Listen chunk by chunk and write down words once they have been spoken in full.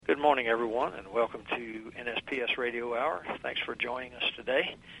morning, everyone, and welcome to NSPS Radio Hour. Thanks for joining us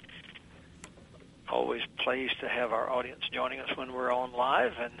today. Always pleased to have our audience joining us when we're on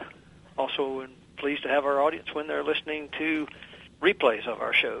live, and also pleased to have our audience when they're listening to replays of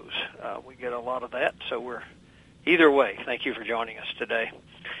our shows. We get a lot of that, so either way, thank you for joining us today.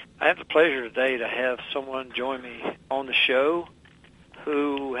 I have the pleasure today to have someone join me on the show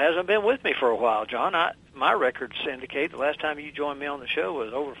who hasn't been with me for a while, John. My records indicate the last time you joined me on the show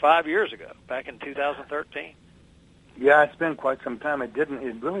was over 5 years ago, back in 2013. Yeah, it's been quite some time. It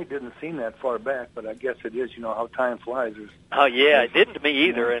really didn't seem that far back, but I guess it is. You know how time flies. Oh yeah, it didn't to me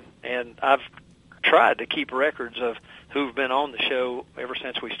either, and I've tried to keep records of who've been on the show ever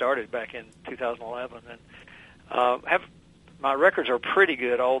since we started back in 2011, and my records are pretty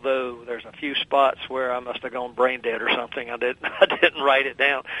good. Although there's a few spots where I must have gone brain dead or something. I didn't write it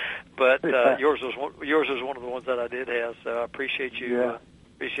down, but yours was one of the ones that I did have. So I appreciate you. Yeah.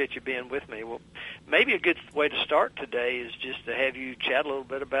 Appreciate you being with me. Well, maybe a good way to start today is just to have you chat a little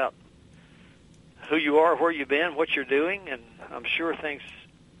bit about who you are, where you've been, what you're doing, and I'm sure things,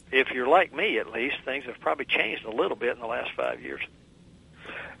 if you're like me at least, things have probably changed a little bit in the last 5 years.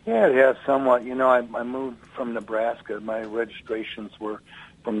 Yeah, it has somewhat. You know, I moved from Nebraska. My registrations were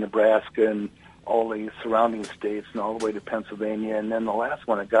from Nebraska and all the surrounding states and all the way to Pennsylvania, and then the last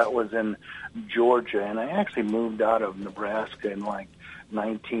one I got was in Georgia, and I actually moved out of Nebraska in like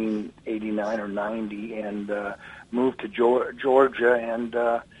 1989 or 90, and moved to Georgia, and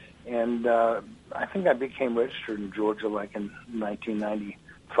I think I became registered in Georgia like in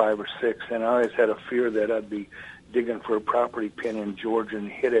 1995 or 6, and I always had a fear that I'd be digging for a property pin in Georgia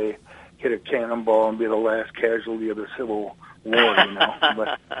and hit a cannonball and be the last casualty of the Civil War, you know.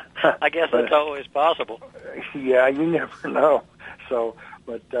 But I guess that's always possible. Yeah, you never know. So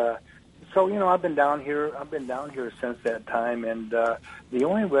you know, I've been down here since that time, and the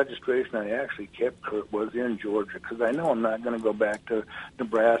only registration I actually kept, Curt, was in Georgia, because I know I'm not going to go back to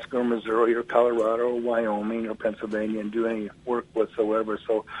Nebraska or Missouri or Colorado or Wyoming or Pennsylvania and do any work whatsoever.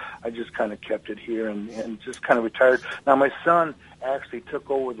 So I just kind of kept it here and just kind of retired. Now my son actually took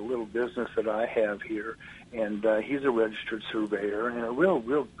over the little business that I have here, and he's a registered surveyor and a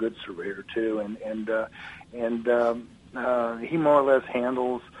real good surveyor too, and he more or less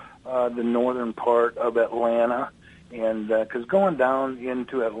handles the northern part of Atlanta, and because going down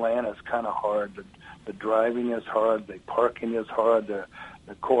into Atlanta is kind of hard. The driving is hard, the parking is hard, the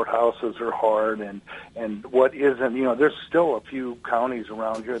courthouses are hard, and what isn't, you know, there's still a few counties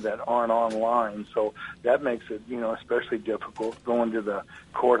around here that aren't online, so that makes it, you know, especially difficult going to the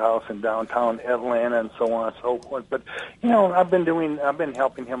courthouse in downtown Atlanta and so on and so forth. But, you know, I've been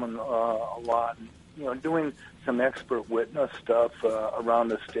helping him a lot, you know, doing some expert witness stuff around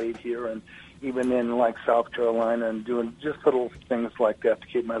the state here, and even in like South Carolina, and doing just little things like that to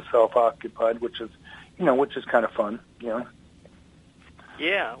keep myself occupied, which is kind of fun, you know.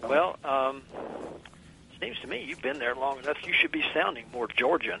 Yeah, well, seems to me you've been there long enough. You should be sounding more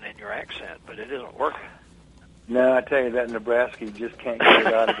Georgian in your accent, but it isn't working. No, I tell you that in Nebraska, you just can't get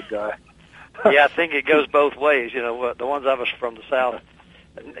it out of the guy. Yeah, I think it goes both ways. You know, the ones of us from the South,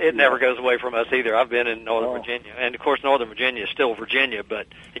 it never goes away from us either. I've been in Northern Virginia, and of course Northern Virginia is still Virginia, but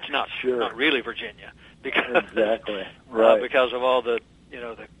it's not really Virginia because exactly right because of all the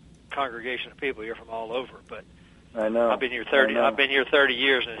the congregation of people here from all over. But I know I've been here 30. I've been here 30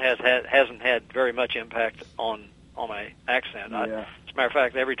 years, and it hasn't had very much impact on my accent. Yeah. As a matter of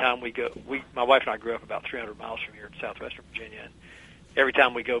fact, every time we go, my wife and I grew up about 300 miles from here in southwestern Virginia, and every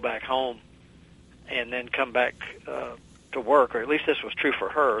time we go back home and then come back to work, or at least this was true for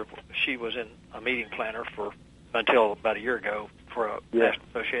her. She was in a meeting planner until about a year ago for a national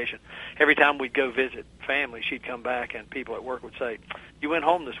association. Every time we'd go visit family, she'd come back, and people at work would say, "You went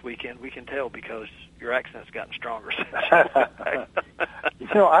home this weekend. We can tell because your accent's gotten stronger." You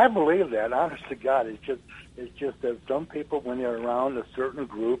know, I believe that. Honest to God, it's just that some people, when they're around a certain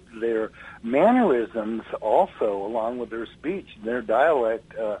group, their mannerisms also, along with their speech, their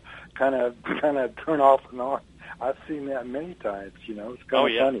dialect, kind of turn off and on. I've seen that many times. You know, it's kind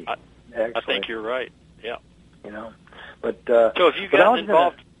of funny. I think you're right. Yeah. You know, but so have you gotten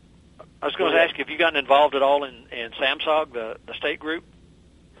involved? I was going to ask you, have you gotten involved at all in SAMSOG, the state group?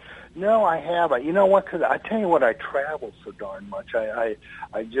 No, I haven't. You know what? Because I tell you what, I travel so darn much. I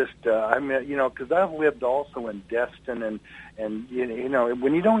just you know, because I've lived also in Destin, and you know,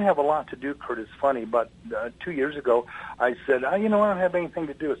 when you don't have a lot to do, Curt, it's funny. But 2 years ago, I said, you know, I don't have anything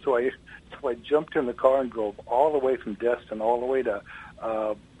to do, so I jumped in the car and drove all the way from Destin all the way to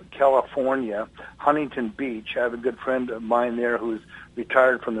California, Huntington Beach. I have a good friend of mine there who's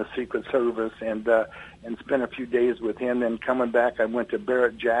retired from the Secret Service, and spent a few days with him. Then coming back, I went to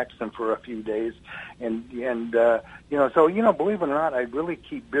Barrett-Jackson for a few days, and so believe it or not, I really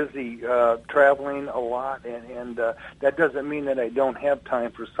keep busy traveling a lot, and that doesn't mean that I don't have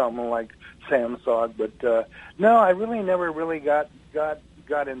time for something like Samsog, but no, I really never really got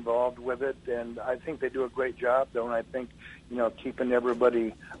involved with it, and I think they do a great job, though, and I think keeping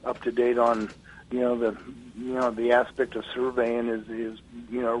everybody up to date on the aspect of surveying is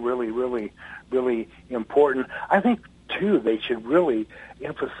really important. I think too they should really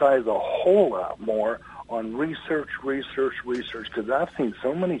emphasize a whole lot more on research, because I've seen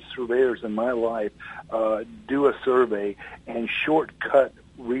so many surveyors in my life do a survey and shortcut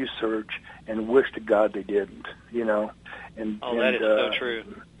research and wish to God they didn't, that is so true.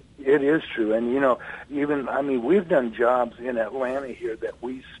 It is true. And, we've done jobs in Atlanta here that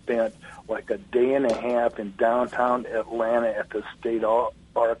we spent like a day and a half in downtown Atlanta at the state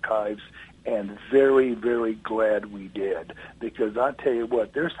archives, and very, very glad we did. Because I'll tell you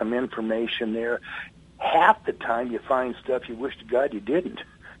what, there's some information there. Half the time you find stuff you wish to God you didn't,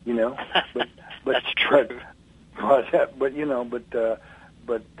 But that's true.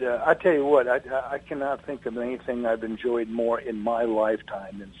 But I tell you what, I cannot think of anything I've enjoyed more in my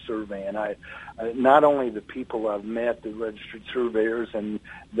lifetime than surveying. I not only the people I've met, the registered surveyors, and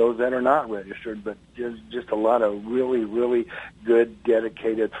those that are not registered, but just a lot of really, really good,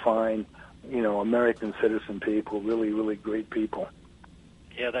 dedicated, fine, American citizen people, really, really great people.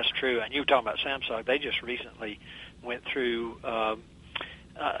 Yeah, that's true. And you were talking about Samsung. They just recently went through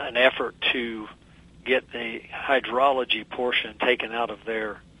an effort to get the hydrology portion taken out of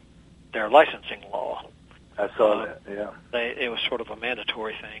their licensing law. I saw that, yeah. It was sort of a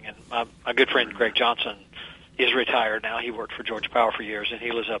mandatory thing. And my good friend Greg Johnson is retired now. He worked for Georgia Power for years, and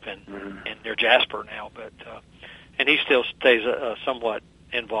he lives up in near Jasper now. But and he still stays somewhat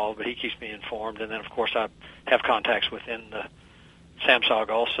involved, but he keeps me informed. And then, of course, I have contacts within the Samsog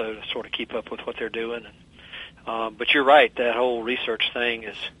also to sort of keep up with what they're doing. And, but you're right, that whole research thing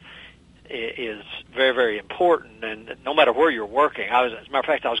is very, very important, and no matter where you're working. As a matter of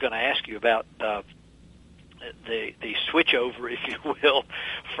fact, I was going to ask you about the switch over, if you will,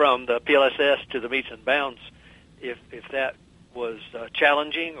 from the PLSS to the meets and bounds, if that was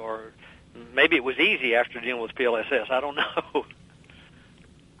challenging, or maybe it was easy after dealing with PLSS. I don't know.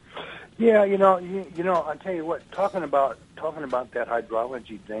 Yeah, I tell you what, talking about that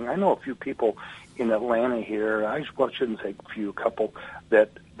hydrology thing, I know a few people in Atlanta here. I shouldn't say a few, a couple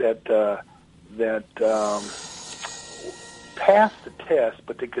that passed the test,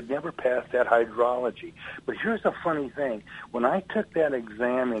 but they could never pass that hydrology. But here's the funny thing: when I took that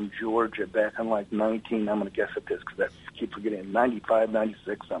exam in Georgia back in like I'm going to guess at this because I keep forgetting, 95,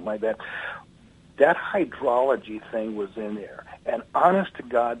 96, something like that. That hydrology thing was in there. And honest to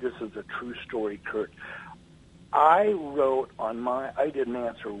God, this is a true story, Curt. I didn't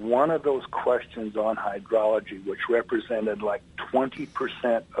answer one of those questions on hydrology, which represented like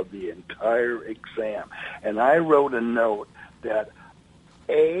 20% of the entire exam. And I wrote a note that,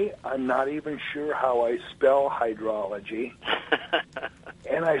 I'm not even sure how I spell hydrology.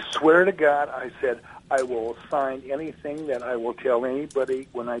 And I swear to God, I said, I will sign anything that I will tell anybody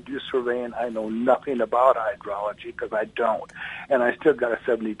when I do surveying I know nothing about hydrology, because I don't. And I still got a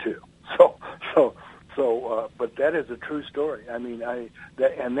 72. But that is a true story. I mean,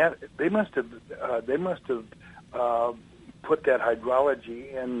 they must have put that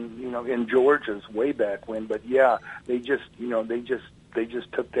hydrology in Georgia's way back when. But yeah, they just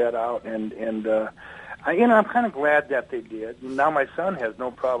took that out, and I'm kind of glad that they did. Now my son has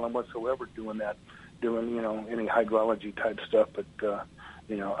no problem whatsoever doing any hydrology type stuff, but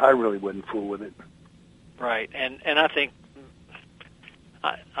I really wouldn't fool with it. Right, and I think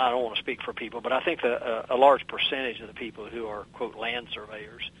I don't want to speak for people, but I think a large percentage of the people who are quote land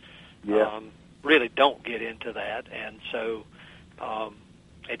surveyors really don't get into that, and so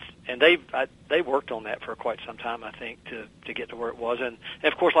they worked on that for quite some time, I think, to get to where it was, and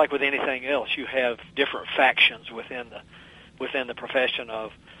of course, like with anything else, you have different factions within the profession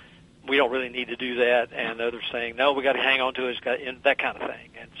of, we don't really need to do that, and others saying, no, we got to hang on to it, that kind of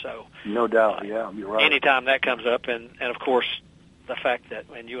thing. And so, no doubt, yeah, you're right. Anytime that comes up, and of course, the fact that,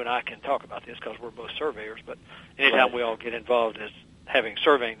 and you and I can talk about this because we're both surveyors, but anytime we all get involved as having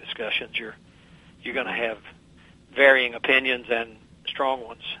surveying discussions, you're going to have varying opinions and strong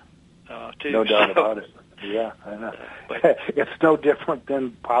ones too. No doubt about it. Yeah, I know. It's no different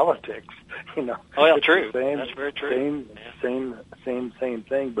than politics, Oh, well, it's true. Same, that's very true. Same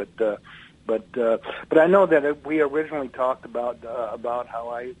thing. But But I know that we originally talked about how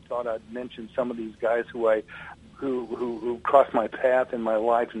I thought I'd mention some of these guys who crossed my path in my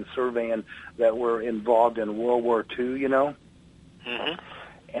life in surveying that were involved in World War II, you know. Mm-hmm.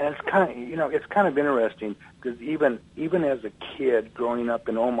 And it's kind of interesting because even as a kid growing up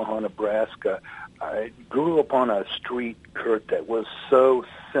in Omaha, Nebraska, I grew up on a street, Curt, that was so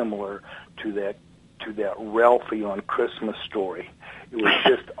similar to that Ralphie on Christmas Story. It was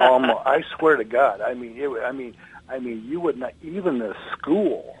just almost. I swear to God. I mean, you would not, even the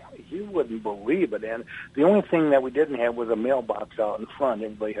school. You wouldn't believe it. And the only thing that we didn't have was a mailbox out in front.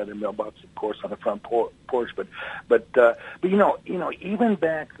 Everybody had a mailbox, of course, on the front porch. But you know, even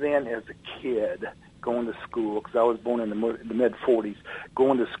back then as a kid going to school, because I was born in the mid '40s,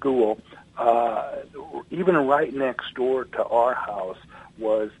 going to school, even right next door to our house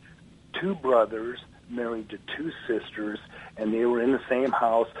was two brothers married to two sisters, and they were in the same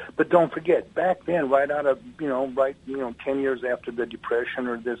house. But don't forget, back then, right out of 10 years after the Depression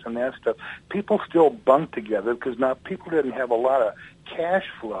or this and that stuff, people still bunked together because people didn't have a lot of cash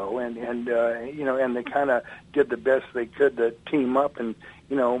flow, and they kind of did the best they could to team up and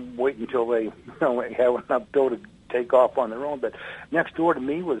wait until they have enough dough to take off on their own. But next door to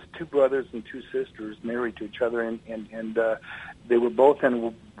me was two brothers and two sisters married to each other, and they were both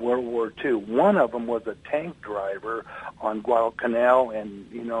in World War II. One of them was a tank driver on Guadalcanal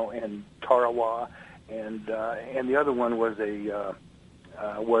and Tarawa, and the other one was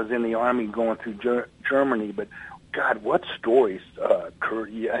was in the Army going through Germany. But God, what stories,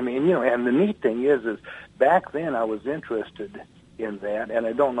 Curt! I mean, and the neat thing is back then I was interested in that, and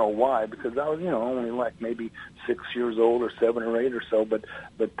I don't know why, because I was only like maybe 6 years old or 7 or 8 or so, but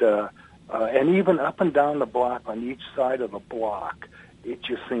and even up and down the block on each side of the block, it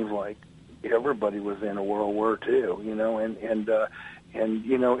just seems like everybody was in a World War II, and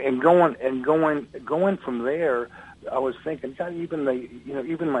going from there, I was thinking, God, even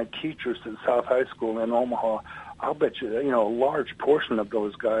my teachers at South High School in Omaha, I'll bet you, a large portion of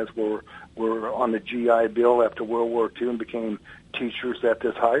those guys were on the GI Bill after World War II and became teachers at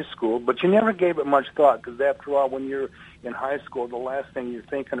this high school. But you never gave it much thought, because after all, when you're in high school, the last thing you're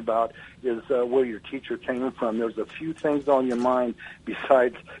thinking about is where your teacher came from. There's a few things on your mind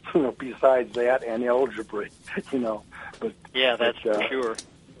besides that and algebra, But yeah, that's for sure.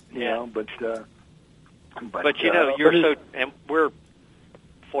 But and we're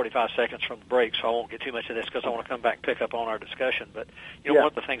 45 seconds from the break, so I won't get too much of this because I want to come back and pick up on our discussion. But one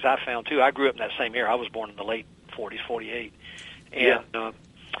of the things I found too, I grew up in that same era. I was born in the late 40s, 48, and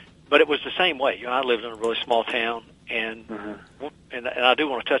but it was the same way. I lived in a really small town, and and I do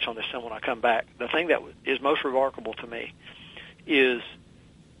want to touch on this some when I come back. The thing that is most remarkable to me is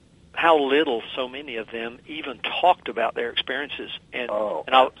how little so many of them even talked about their experiences, and I'll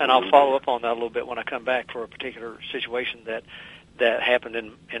follow up on that a little bit when I come back for a particular situation that happened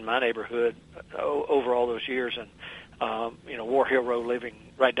in my neighborhood over all those years. And War Hero living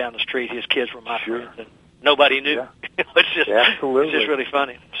right down the street, his kids were my friends, and nobody knew. It's just really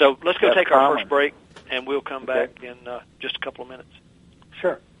funny. So let's go take our first break, and we'll come back in just a couple of minutes.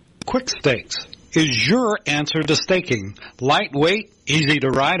 Sure. Quick Stakes is your answer to staking. Lightweight, easy to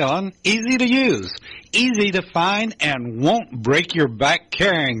ride on, easy to use, easy to find, and won't break your back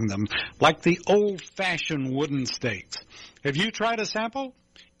carrying them like the old-fashioned wooden stakes. Have you tried a sample?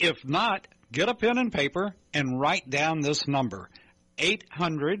 If not, get a pen and paper and write down this number,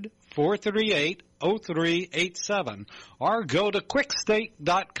 800-438-0387, or go to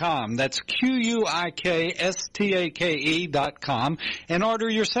quickstake.com, that's QUIKSTAKE.com, and order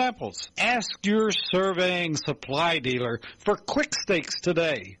your samples. Ask your surveying supply dealer for Quick Stakes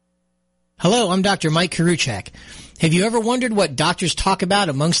today. Hello, I'm Dr. Mike Karuchak. Have you ever wondered what doctors talk about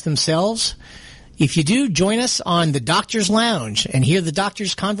amongst themselves? If you do, join us on the Doctor's Lounge and hear the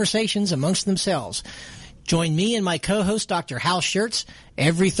doctors' conversations amongst themselves. Join me and my co-host, Dr. Hal Schertz,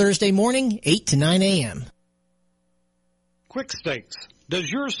 every Thursday morning, 8 to 9 a.m. Quick Stakes.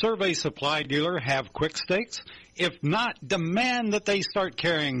 Does your survey supply dealer have Quick Stakes? If not, demand that they start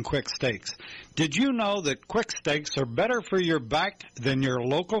carrying Quick Stakes. Did you know that Quick Stakes are better for your back than your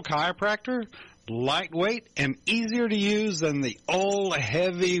local chiropractor? Lightweight and easier to use than the old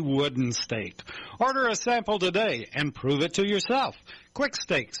heavy wooden stake. Order a sample today and prove it to yourself. Quick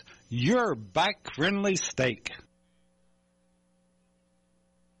Stakes, your back-friendly stake.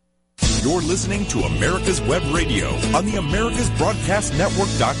 You're listening to America's Web Radio on the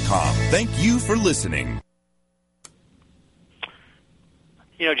AmericasBroadcastNetwork.com. Thank you for listening.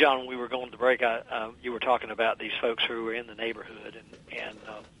 John, when we were going to break, you were talking about these folks who were in the neighborhood, and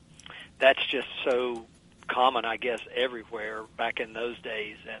that's just so common, I guess, everywhere back in those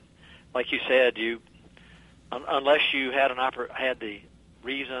days. And like you said, unless you had had the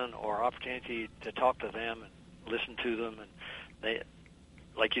reason or opportunity to talk to them and listen to them, and they,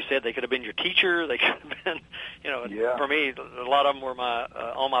 like you said, they could have been your teacher. They could have been, For me, a lot of them were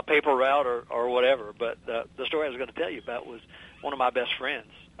on my paper route or whatever. But the story I was going to tell you about was one of my best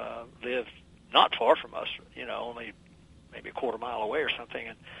friends lived not far from us, only maybe a quarter mile away or something,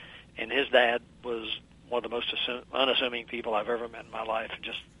 and his dad was one of the most unassuming people I've ever met in my life, and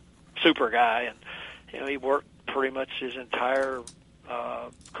just super guy, and he worked pretty much his entire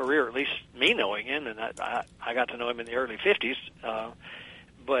career, at least me knowing him, and I got to know him in the early 50s,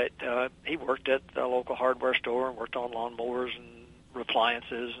 but he worked at a local hardware store and worked on lawnmowers and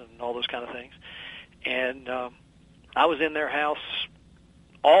appliances and all those kind of things, and I was in their house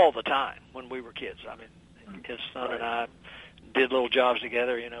all the time when we were kids. I mean, his son and I did little jobs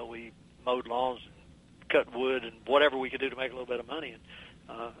together. We mowed lawns and cut wood and whatever we could do to make a little bit of money. And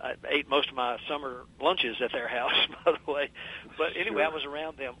I ate most of my summer lunches at their house, by the way. But anyway, I was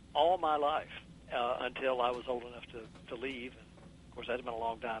around them all my life until I was old enough to leave. And, of course, that's been a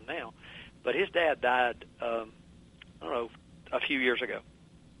long time now. But his dad died, a few years ago.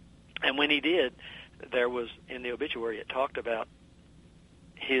 And when he did, there was, in the obituary, it talked about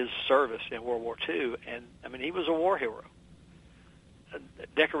his service in World War II. And, I mean, he was a war hero,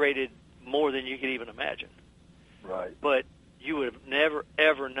 decorated more than you could even imagine. Right. But you would have never,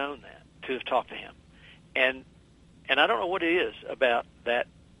 ever known that to have talked to him. And I don't know what it is about that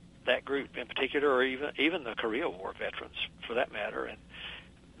group in particular, or even the Korea War veterans, for that matter. And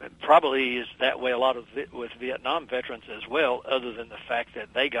it probably is that way a lot of with Vietnam veterans as well, other than the fact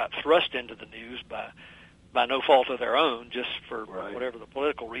that they got thrust into the news by no fault of their own, just for whatever the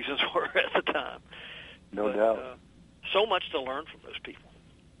political reasons were at the time. No doubt. So much to learn from those people.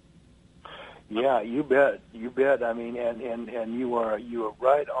 Yeah, you bet. I mean, and you are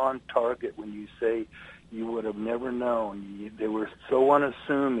right on target when you say you would have never known. They were so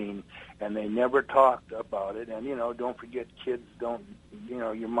unassuming, and they never talked about it. And don't forget, kids don't.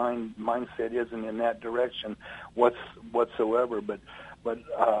 Your mindset isn't in that direction whatsoever. But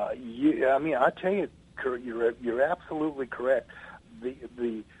I mean, I tell you, Curt, you're absolutely correct.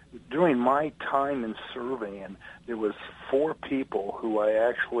 During my time in surveying, there was 4 people who I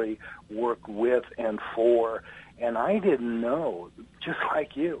actually worked with and for, and I didn't know, just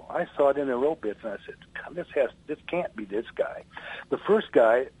like you. I saw it in their obits, and I said, God, this can't be this guy. The first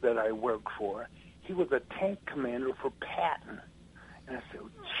guy that I worked for, he was a tank commander for Patton, and I said,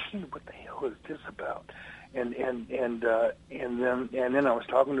 gee, what the hell is this about? And then I was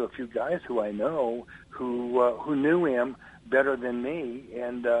talking to a few guys who I know who knew him better than me,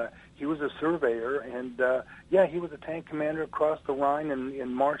 and he was a surveyor, and he was a tank commander across the Rhine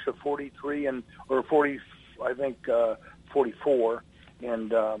in March of 43 or 40, I think 44,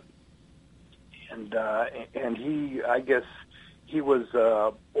 and he, I guess, he was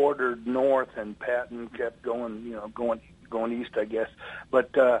ordered north, and Patton kept going east, I guess,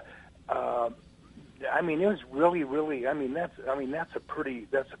 but. I mean, it was really. I mean, that's a pretty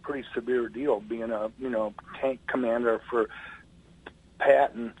severe deal, being a tank commander for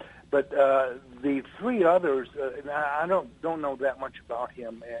Patton. But the 3 others, I don't know that much about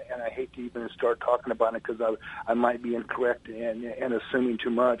him, and I hate to even start talking about it because I might be incorrect and assuming too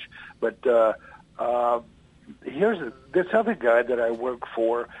much. But here's this other guy that I work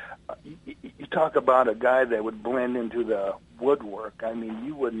for. You talk about a guy that would blend into the woodwork. I mean,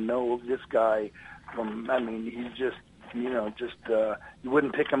 you wouldn't know this guy. He's just you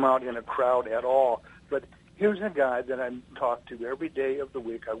wouldn't pick him out in a crowd at all. But here's a guy that I talk to every day of the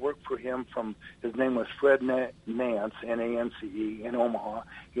week. I worked for him his name was Fred Nance, N-A-N-C-E, in Omaha.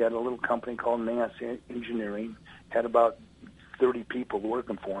 He had a little company called Nance Engineering, had about 30 people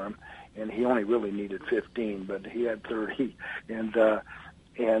working for him, and he only really needed 15, but he had 30. I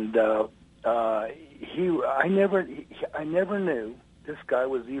never knew this guy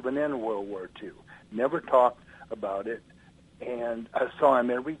was even in World War II. Never talked about it, and I saw him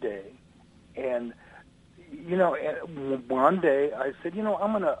every day. And one day I said,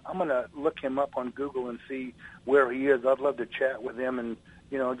 I'm gonna look him up on Google and see where he is. I'd love to chat with him and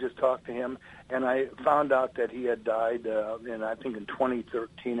just talk to him. And I found out that he had died I think in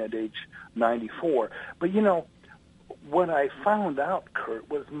 2013 at age 94. But what I found out, Curt,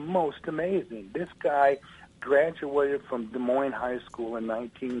 was most amazing. This guy graduated from Des Moines High School in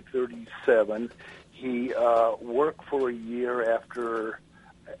 1937. He worked for a year after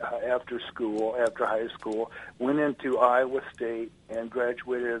high school, went into Iowa State and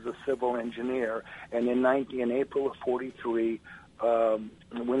graduated as a civil engineer. And in April of 43,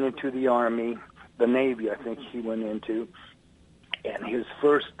 went into the Army, the Navy, I think he went into. And his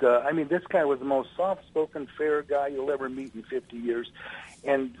first, this guy was the most soft-spoken, fair guy you'll ever meet in 50 years.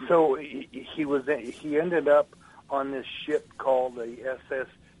 And so he ended up on this ship called the SS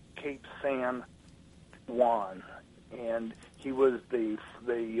Cape San Juan, and he was the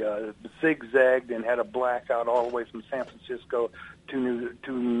zigzagged and had a blackout all the way from San Francisco to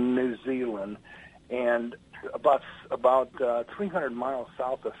New Zealand, and about 300 miles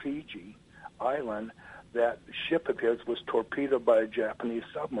south of Fiji Island, that ship of his was torpedoed by a Japanese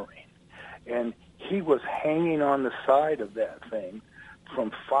submarine, and he was hanging on the side of that thing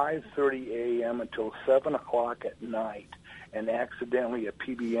from 5:30 a.m. until 7 o'clock at night, and accidentally a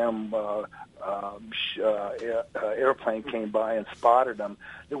PBM airplane came by and spotted him.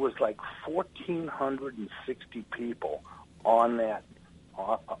 There was like 1,460 people on that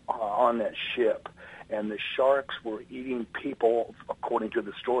ship, and the sharks were eating people, according to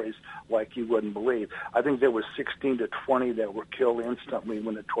the stories, like you wouldn't believe. I think there were 16 to 20 that were killed instantly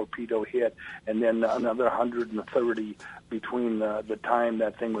when the torpedo hit, and then another 130 between the time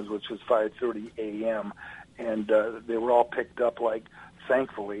that thing was, which was 5:30 a.m., and they were all picked up, like,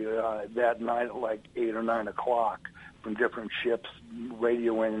 thankfully, that night at like 8 or 9 o'clock from different ships,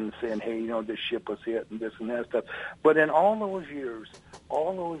 radioing and saying, hey, this ship was hit and this and that stuff. But in all those years,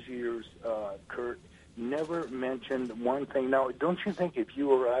 Curt, never mentioned one thing. Now, don't you think if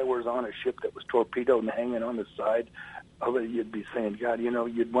you or I was on a ship that was torpedoed and hanging on the side of it, you'd be saying, God,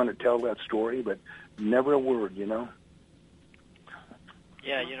 you'd want to tell that story, but never a word,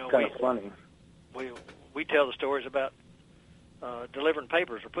 Yeah, kind of funny. We tell the stories about delivering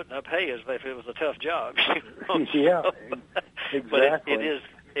papers or putting up hay as if it was a tough job. Yeah, exactly. But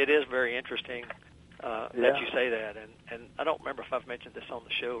it is very interesting that you say that, and I don't remember if I've mentioned this on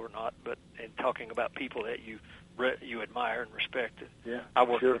the show or not, but in talking about people that you admire and respect. Yeah, I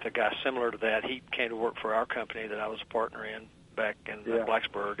worked with a guy similar to that. He came to work for our company that I was a partner in back in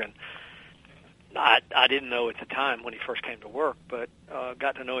Blacksburg, and I didn't know at the time when he first came to work, but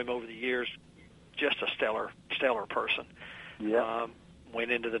got to know him over the years. Just a stellar person. Yeah. Went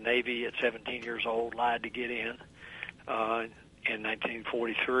into the Navy at 17 years old, lied to get in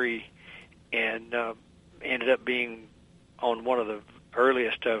 1943, and ended up being on one of the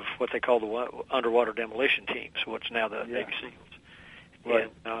earliest of what they call the underwater demolition teams, what's now the Navy SEALs.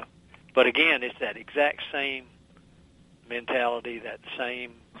 Right. And, but again, it's that exact same mentality, that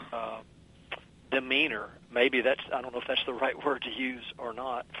same demeanor. Maybe I don't know if that's the right word to use or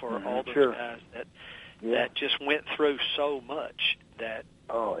not for all those guys that just went through so much that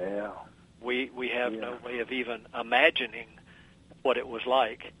we have no way of even imagining what it was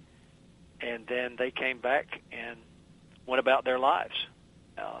like. And then they came back and went about their lives.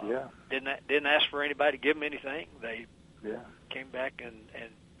 Didn't ask for anybody to give them anything. They came back and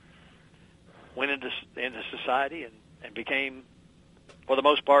went into society and became, for the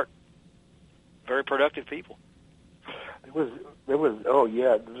most part, very productive people. There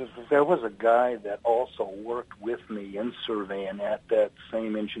was a guy that also worked with me in surveying at that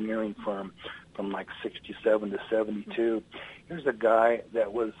same engineering firm from like 67 to 72. Here's a guy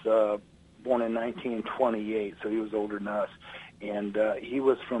that was born in 1928, so he was older than us, and he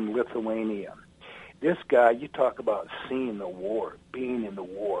was from Lithuania. This guy, you talk about seeing the war, being in the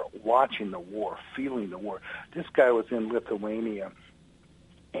war, watching the war, feeling the war. This guy was in Lithuania,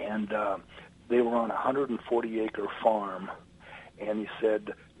 and they were on a 140-acre farm, and he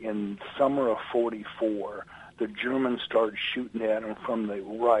said in summer of 44, the Germans started shooting at them from the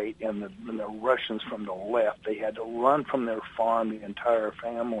right and the Russians from the left. They had to run from their farm, the entire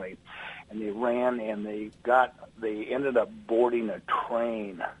family, and they ran, and they ended up boarding a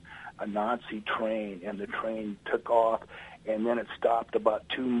train, a Nazi train, and the train took off, and then it stopped about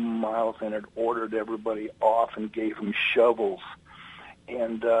 2 miles, and it ordered everybody off and gave them shovels.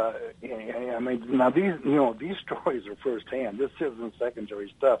 And I mean, now these stories are firsthand. This isn't secondary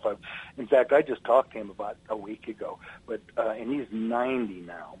stuff. In fact, I just talked to him about a week ago. But and he's 90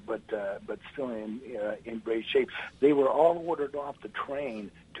 now, but still in great shape. They were all ordered off the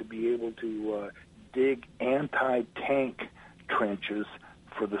train to be able to dig anti-tank trenches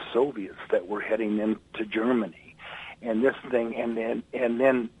for the Soviets that were heading into Germany. And this thing, and then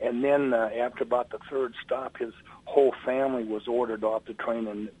after about the third stop, his whole family was ordered off the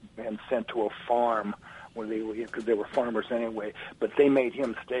train and sent to a farm where because they were farmers anyway. But they made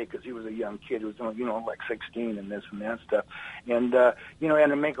him stay because he was a young kid. He was only, like 16 and this and that stuff. And and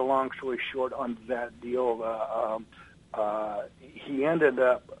to make a long story short on that deal, he ended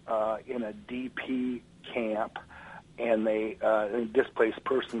up in a DP camp, and a displaced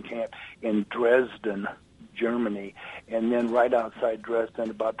person camp in Dresden, Germany. And then right outside Dresden,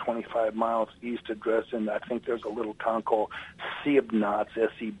 about 25 miles east of Dresden, I think there's a little town called Sebnitz,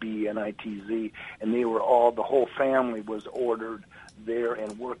 Sebnitz, and they were the whole family was ordered there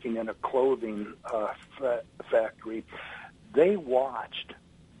and working in a clothing factory. They watched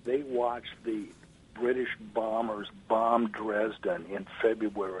the British bombers bomb Dresden in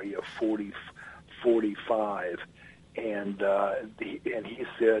February of 45, and he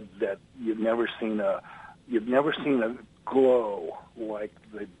said that you've never seen a glow like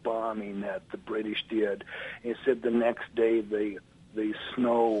the bombing that the British did. And he said the next day the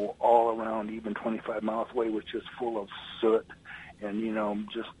snow all around, even 25 miles away, was just full of soot and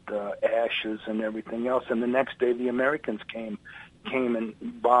just ashes and everything else. And the next day the Americans came and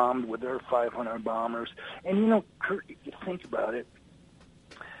bombed with their 500 bombers. And Curt, if you think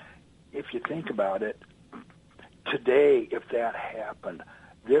about it, today, if that happened,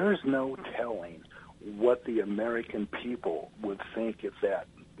 there's no telling what the American people would think if that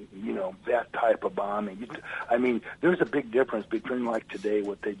type of bombing. I mean, there's a big difference between like today,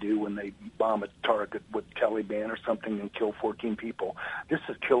 what they do when they bomb a target with Taliban or something and kill 14 people. This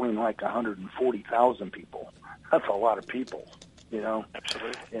is killing like 140,000 people. That's a lot of people.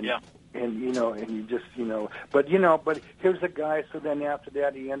 Absolutely. And you just but here's a guy. So then after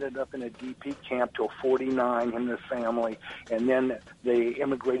that, he ended up in a DP camp till 49, him and his family, and then they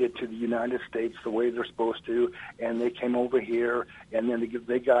immigrated to the United States the way they're supposed to, and they came over here, and then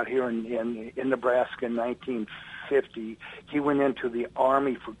they got here in Nebraska in 1950. He went into the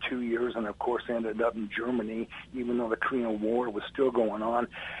Army for 2 years, and of course ended up in Germany, even though the Korean War was still going on.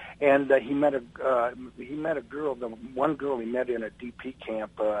 And he met a girl. The one girl he met in a DP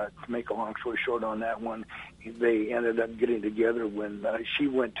camp. To make a long story short on that one, they ended up getting together when she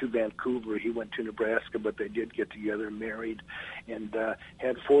went to Vancouver. He went to Nebraska, but they did get together, married, and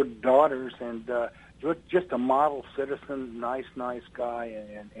had 4 daughters. And just a model citizen, nice guy.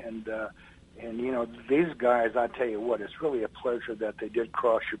 And these guys, I tell you what, it's really a pleasure that they did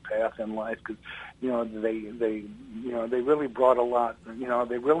cross your path in life, because they really brought a lot.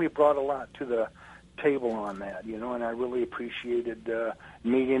 They really brought a lot to the table on that. And I really appreciated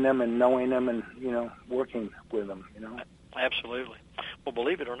meeting them and knowing them and working with them. Absolutely. Well,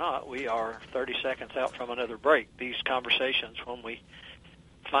 believe it or not, we are 30 seconds out from another break. These conversations, when we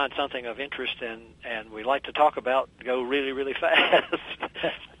find something of interest and we like to talk about, go really, really fast.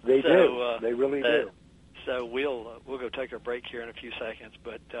 They do. They really do. So we'll go take our break here in a few seconds.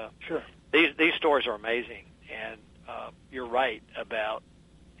 But sure, these stories are amazing, and you're right about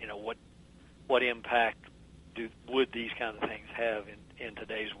what impact would these kind of things have in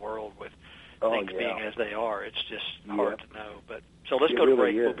today's world with things being as they are. It's just hard to know. But so let's go to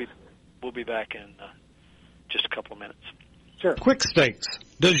break. We'll be back in just a couple of minutes. Sure. Quick Stakes.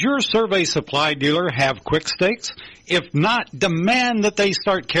 Does your survey supply dealer have Quick Stakes? If not, demand that they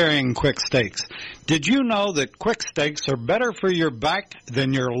start carrying Quick Stakes. Did you know that Quick Stakes are better for your back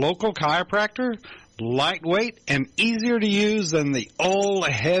than your local chiropractor? Lightweight and easier to use than the old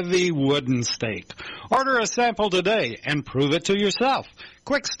heavy wooden stake. Order a sample today and prove it to yourself.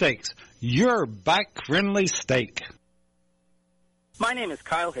 Quick Stakes, your back-friendly stake. My name is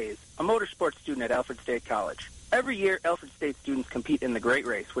Kyle Hayes, a motorsports student at Alfred State College. Every year, Alfred State students compete in the Great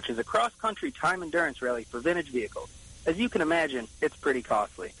Race, which is a cross-country time endurance rally for vintage vehicles. As you can imagine, it's pretty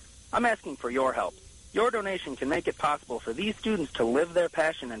costly. I'm asking for your help. Your donation can make it possible for these students to live their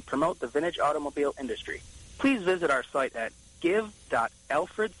passion and promote the vintage automobile industry. Please visit our site at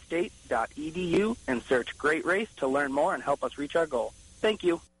give.alfredstate.edu and search Great Race to learn more and help us reach our goal. Thank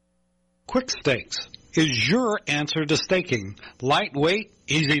you. Quick Stakes is your answer to staking. Lightweight,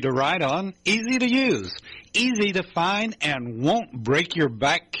 easy to ride on, easy to use, easy to find, and won't break your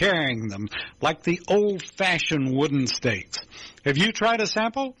back carrying them like the old-fashioned wooden stakes. Have you tried a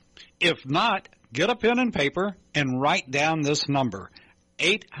sample? If not, get a pen and paper and write down this number,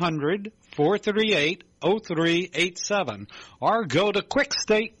 800-438-0387, or go to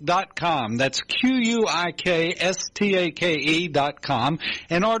quickstake.com, that's QUIKSTAKE.com,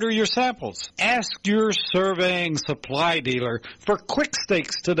 and order your samples. Ask your surveying supply dealer for Quick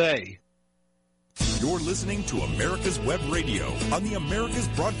Stakes today. You're listening to America's Web Radio on the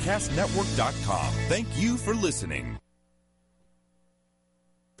AmericasBroadcastNetwork.com. Thank you for listening.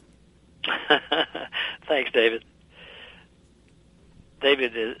 Thanks, David.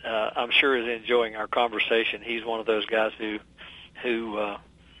 David, I'm sure, is enjoying our conversation. He's one of those guys who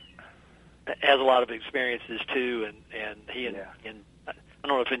has a lot of experiences too, and he I don't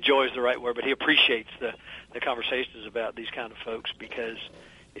know if enjoys the right word, but he appreciates the conversations about these kind of folks, because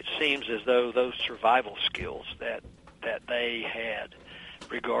it seems as though those survival skills that they had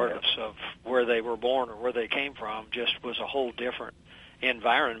regardless of where they were born or where they came from. Just was a whole different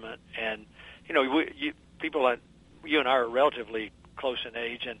environment. And people like you and I are relatively close in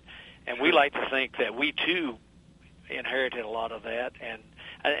age, and we like to think that we too inherited a lot of that,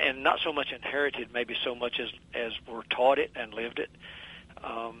 and not so much inherited, maybe so much as we're taught it and lived it.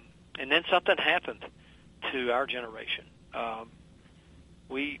 And then something happened to our generation.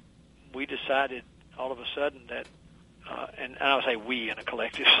 We decided all of a sudden that, and I would say we in a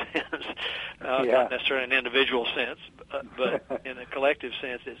collective sense, not necessarily an individual sense, but in a collective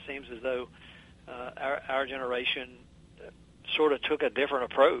sense, it seems as though our generation sort of took a different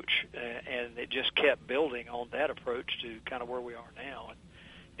approach, and it just kept building on that approach to kind of where we are now.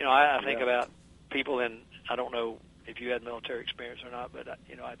 And I think about people in, I don't know if you had military experience or not, but I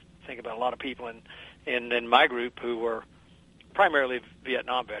think about a lot of people in my group who were primarily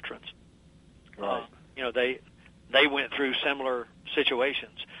Vietnam veterans. Right. They went through similar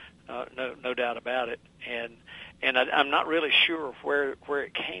situations, no doubt about it. And I'm not really sure where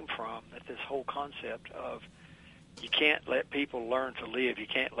it came from, that this whole concept of you can't let people learn to live. You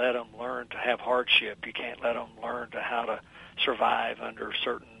can't let them learn to have hardship. You can't let them learn to how to survive under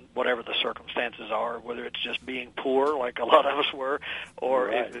whatever the circumstances are, whether it's just being poor, like a lot of us were, or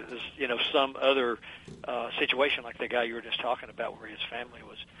if it was, some other situation like the guy you were just talking about where his family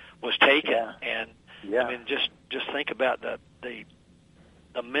was taken. Yeah. And yeah. I mean, just think about the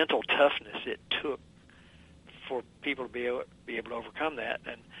mental toughness it took for people to be able to overcome that.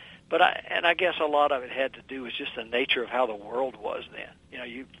 But I guess a lot of it had to do with just the nature of how the world was then.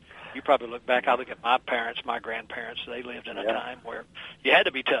 You probably look back. I look at my parents, my grandparents. They lived in a time where you had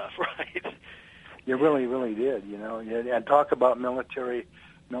to be tough, right? You really, really did. And talk about military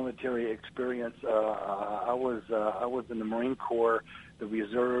experience. I was in the Marine Corps, the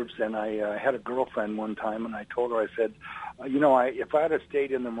reserves, and I had a girlfriend one time, and I told her, I said, if I had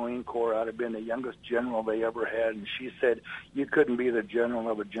stayed in the Marine Corps, I'd have been the youngest general they ever had. And she said, you couldn't be the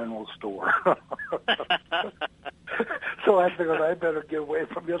general of a general store. So I figured I better get away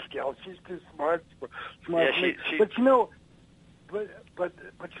from this gal. She's too smart for me. But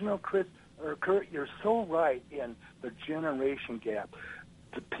Chris or Curt, you're so right in the generation gap.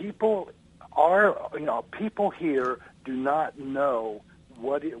 The people here do not know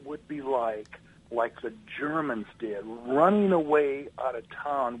what it would be like the Germans did, running away out of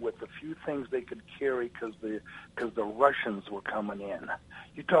town with the few things they could carry because the Russians were coming in.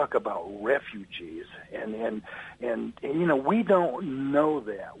 You talk about refugees, and we don't know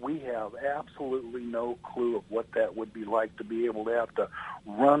that. We have absolutely no clue of what that would be like to be able to have to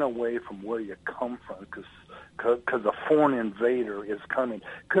run away from where you come from because a foreign invader is coming.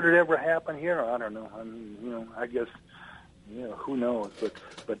 Could it ever happen here? I don't know. I mean, I guess, who knows?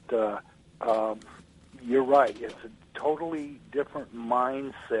 But you're right. It's a totally different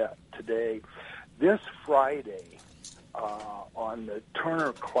mindset today. This Friday, on the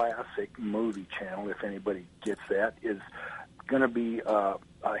Turner Classic Movie Channel, if anybody gets that, is going to be a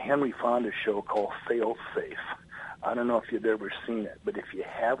Henry Fonda show called Fail Safe. I don't know if you've ever seen it, but if you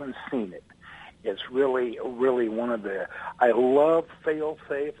haven't seen it, it's really, really one of the... I love Fail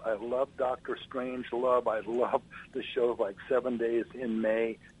Safe. I love Dr. Strangelove. I love the shows like 7 Days in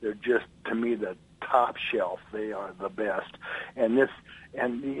May. They're just, to me, the top shelf. They are the best. And this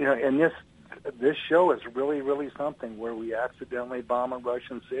show is really, really something where we accidentally bomb a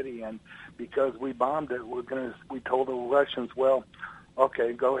Russian city, and because we bombed it, we told the Russians, well,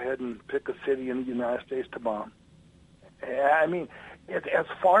 okay, go ahead and pick a city in the United States to bomb. I mean, it's as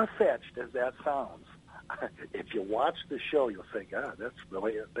far-fetched as that sounds. If you watch the show, you'll say, God, that's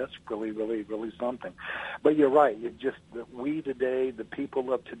really, really, really something. But you're right. We today, the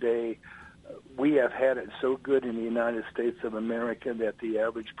people of today, we have had it so good in the United States of America that the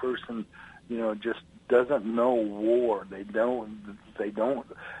average person, just doesn't know war. They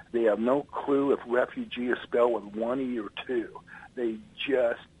have no clue if refugee is spelled with one E or two. They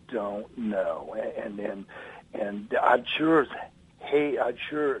just don't know. And I'd sure hate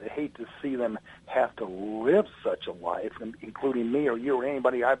to see them have to live such a life, including me or you or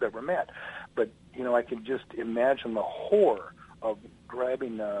anybody I've ever met. But, I can just imagine the horror of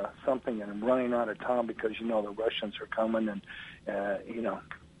grabbing something and running out of town because, the Russians are coming and,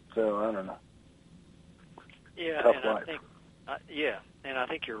 so I don't know. Yeah, tough and life. I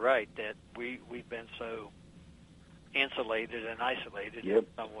think you're right that we've been so insulated and isolated in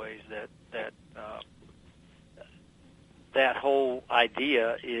some ways that whole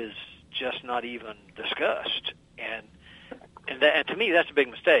idea is just not even discussed, and to me that's a big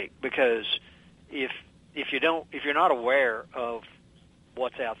mistake, because if you're not aware of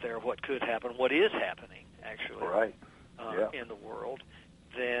what's out there, what could happen, what is happening actually right. in the world,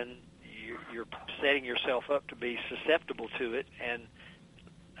 then you're setting yourself up to be susceptible to it. And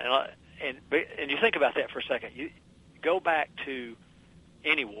you think about that for a second. You go back to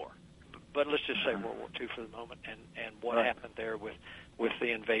any war, but let's just say World War II for the moment, and what happened there with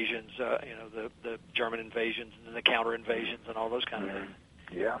the invasions, the German invasions and the counter invasions and all those kind of things.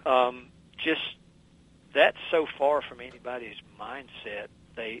 Yeah. Just that's so far from anybody's mindset.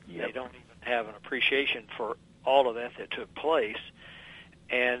 They don't even have an appreciation for all of that took place,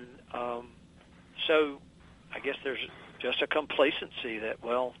 and so I guess there's just a complacency that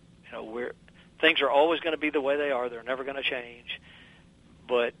things are always going to be the way they are. They're never going to change.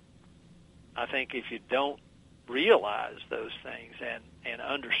 But I think if you don't realize those things and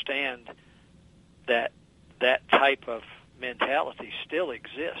understand that type of mentality still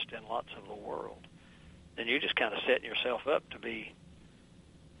exists in lots of the world, then you're just kind of setting yourself up to be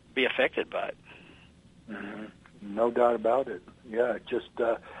affected by it. Mm-hmm. No doubt about it. Yeah, just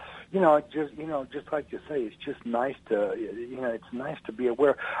like you say, it's just nice to it's nice to be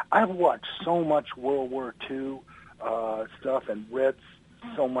aware. I've watched so much World War II stuff and read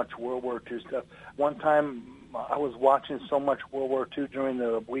so much World War II stuff. One time I was watching so much World War II during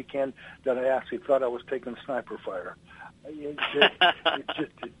the weekend that I actually thought I was taking sniper fire. It's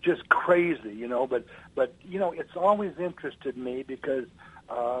just crazy, But it's always interested me because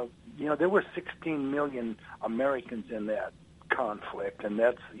there were 16 million Americans in that conflict, and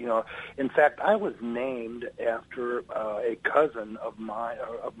that's in fact I was named after a cousin of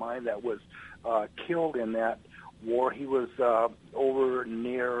mine that was killed in that war. He was over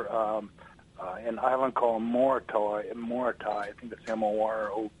near an island called Morotai. I think it's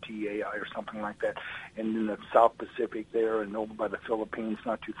Morotai or something like that, and in the South Pacific there, and over by the Philippines,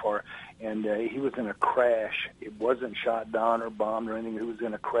 not too far. And he was in a crash. It wasn't shot down or bombed or anything. It was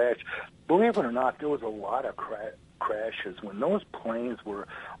in a crash. Believe it or not, there was a lot of crashes when those planes were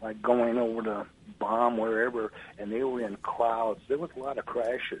like going over to bomb wherever, and they were in clouds. There was a lot of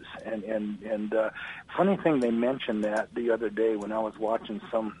crashes, and funny thing, they mentioned that the other day when I was watching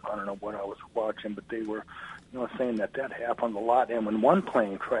I don't know what I was watching, but they were saying that happened a lot. And when one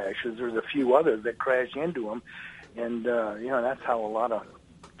plane crashes, there's a few others that crash into them, and that's how a lot of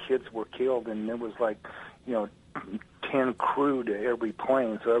kids were killed. And there was 10 crew to every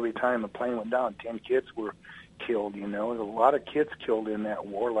plane, so every time a plane went down, 10 kids were killed. There's a lot of kids killed in that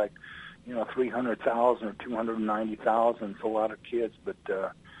war, 300,000 or 290,000. It's a lot of kids, but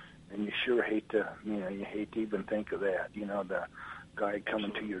and you sure hate to even think of that. The guy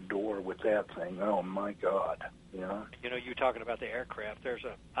coming to your door with that thing. Oh my God! You're talking about the aircraft.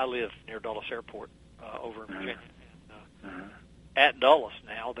 I live near Dulles Airport over in Virginia. And, at Dulles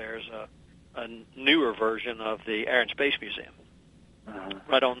now, there's a newer version of the Air and Space Museum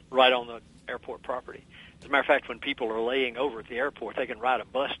right on the airport property. As a matter of fact, when people are laying over at the airport, they can ride a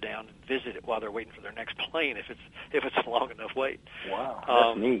bus down and visit it while they're waiting for their next plane if it's a long enough wait. Wow,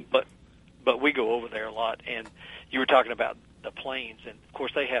 that's neat. But we go over there a lot, and you were talking about the planes, and of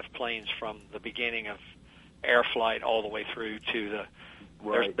course they have planes from the beginning of air flight all the way through to the.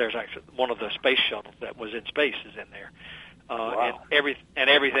 Right. There's actually one of the space shuttles that was in space is in there, wow. and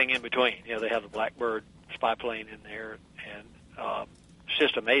everything in between. They have the Blackbird spy plane in there, and it's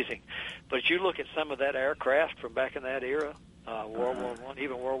just amazing. But you look at some of that aircraft from back in that era, World War I,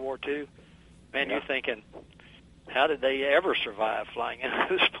 even World War II, man, you're thinking, how did they ever survive flying in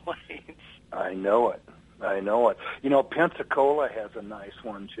those planes? I know it. Pensacola has a nice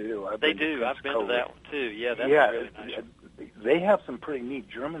one, too. They do. I've been to that one, too. Yeah, that's a really nice one. They have some pretty neat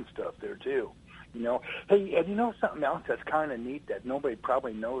German stuff there, too. Hey, and something else that's kind of neat that nobody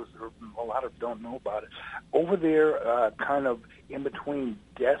probably knows, or a lot of don't know about it? Over there, kind of in between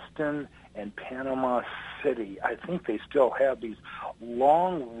Destin and Panama City, I think they still have these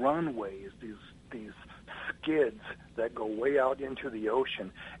long runways, these skids that go way out into the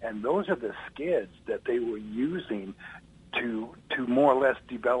ocean, and those are the skids that they were using to more or less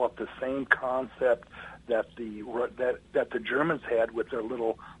develop the same concept that the Germans had with their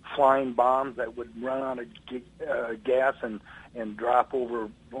little flying bombs that would run out of gas and drop over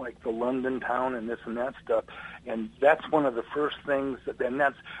like the London town and this and that stuff. And that's one of the first things and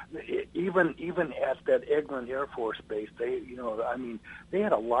that's even at that Eglin Air Force Base, they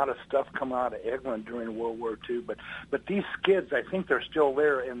had a lot of stuff come out of Eglin during World War II. But these skids, I think they're still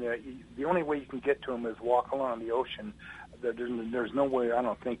there, and the only way you can get to them is walk along the ocean. There's no way, I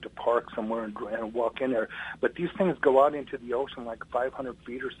don't think, to park somewhere and walk in there. But these things go out into the ocean like 500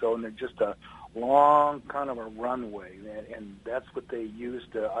 feet or so, and they're just a long kind of a runway. And that's what they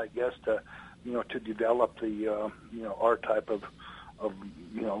used, I guess, to develop the, our type of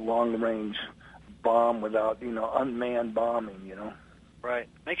long-range bomb without, unmanned bombing, Right.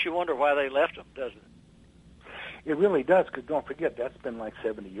 Makes you wonder why they left them, doesn't it? It really does, because don't forget, that's been like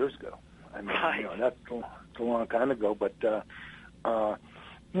 70 years ago. I mean, right. That's a long time ago, but,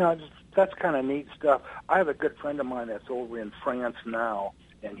 that's kind of neat stuff. I have a good friend of mine that's over in France now,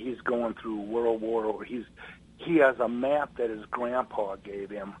 and he's going through World War. He has a map that his grandpa gave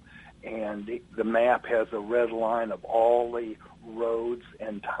him, and the map has a red line of all the roads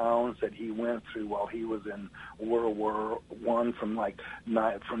and towns that he went through while he was in World War I, from mid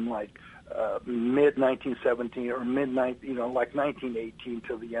 1917 or mid 1918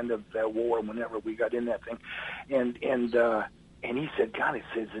 till the end of that war, whenever we got in that thing, and he said, God, he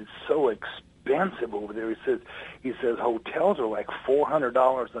says it's so expensive over there. He says hotels are like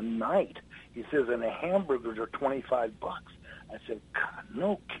 $400 a night. He says, and the hamburgers are $25. I said, God,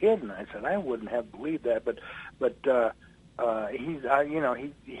 no kidding. I said, I wouldn't have believed that, but he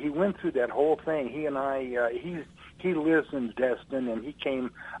went through that whole thing. He and I, he lives in Destin, and he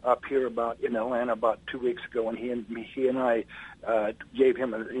came up here in Atlanta about 2 weeks ago, and he and I gave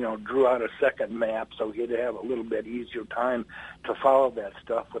him drew out a second map so he'd have a little bit easier time to follow that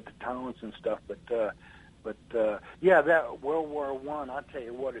stuff with the towns and stuff. But that World War I, I'll tell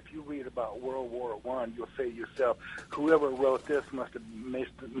you what, if you read about World War I, you'll say to yourself, whoever wrote this must have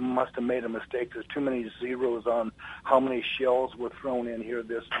made a mistake. There's too many zeros on how many shells were thrown in here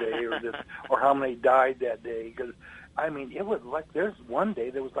this day or how many died that day. Because, I mean, it was like there's one day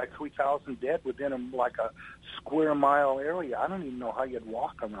there was like 3,000 dead within like a square mile area. I don't even know how you'd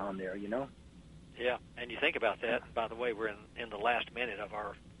walk around there, Yeah, and you think about that. By the way, we're in the last minute of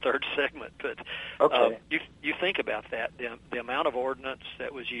our third segment, but okay. You think about that, the amount of ordnance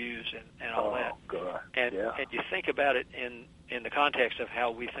that was used and all that. God. And you think about it in the context of how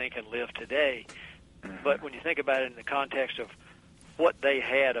we think and live today, but when you think about it in the context of what they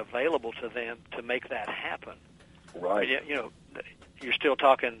had available to them to make that happen, right? You're still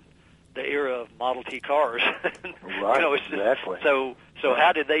talking the era of Model T cars, right? Exactly. So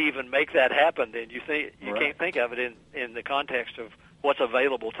how did they even make that happen? Then you can't think of it in the context of what's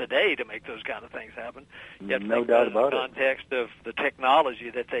available today to make those kind of things happen. You have to no doubt about it. In the context of the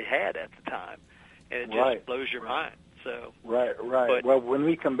technology that they had at the time, and it just blows your mind. So right. But, well, when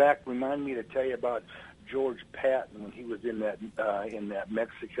we come back, remind me to tell you about George Patton when he was in that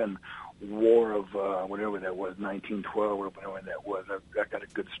Mexican War of whatever that was, 1912 or whatever that was. I got a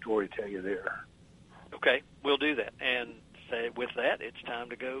good story to tell you there. Okay, we'll do that. And with that, it's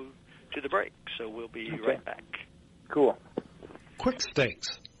time to go to the break. So we'll be right back. Cool. Quick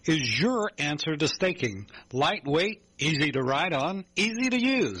Stakes is your answer to staking. Lightweight, easy to ride on, easy to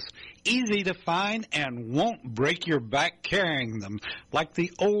use, easy to find, and won't break your back carrying them like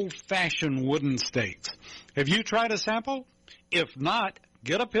the old-fashioned wooden stakes. Have you tried a sample? If not,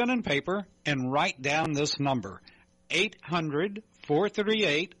 get a pen and paper and write down this number,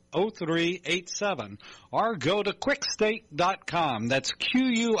 800-438-0387, or go to quickstake.com. That's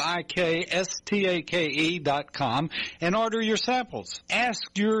QUIKSTAKE.com and order your samples.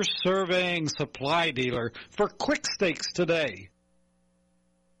 Ask your surveying supply dealer for Quick Stakes today.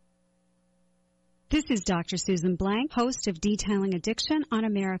 This is Dr. Susan Blank, host of Detailing Addiction on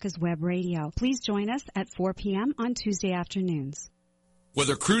America's Web Radio. Please join us at 4 p.m. on Tuesday afternoons.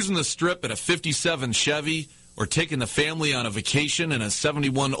 Whether cruising the Strip in a 57 Chevy or taking the family on a vacation in a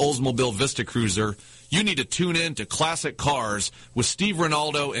 71 Oldsmobile Vista Cruiser, you need to tune in to Classic Cars with Steve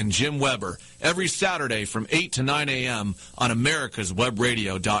Ronaldo and Jim Weber every Saturday from 8 to 9 a.m. on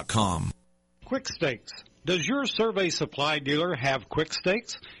americaswebradio.com. Quick Stakes. Does your survey supply dealer have Quick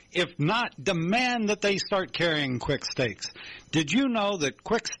Stakes? If not, demand that they start carrying Quick Stakes. Did you know that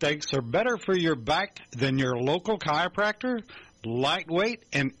Quick Stakes are better for your back than your local chiropractor? Lightweight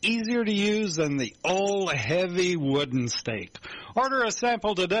and easier to use than the old heavy wooden stake. Order a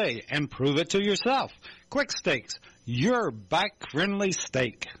sample today and prove it to yourself. Quick Stakes, your back-friendly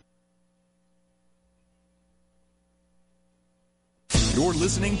stake. You're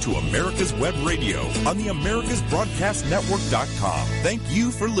listening to America's Web Radio on the AmericasBroadcastNetwork.com. Thank you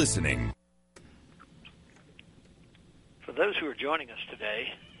for listening. For those who are joining us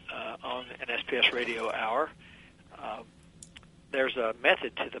today on an SPS Radio Hour, there's a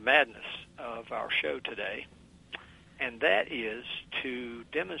method to the madness of our show today, and that is to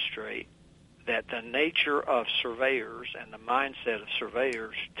demonstrate that the nature of surveyors and the mindset of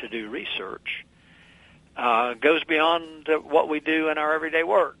surveyors to do research goes beyond what we do in our everyday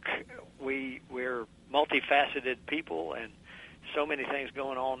work. We're multifaceted people and so many things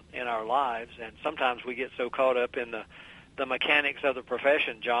going on in our lives, and sometimes we get so caught up in the mechanics of the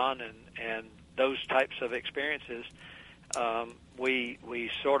profession, John, and those types of experiences, we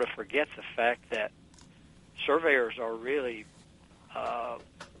sort of forget the fact that surveyors are really I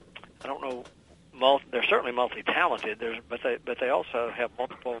don't know. They're certainly multi-talented. But they also have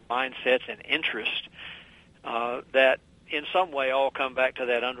multiple mindsets and interests that, in some way, all come back to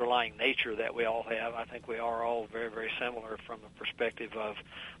that underlying nature that we all have. I think we are all very, very similar from the perspective of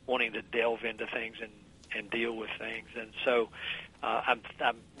wanting to delve into things and deal with things. And so I'm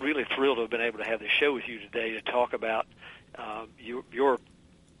really thrilled to have been able to have this show with you today to talk about your,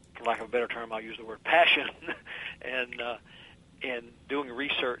 for lack of a better term, I'll use the word passion, and doing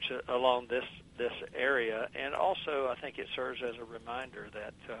research along this area. And also, I think it serves as a reminder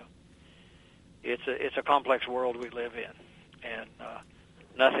that it's a complex world we live in, and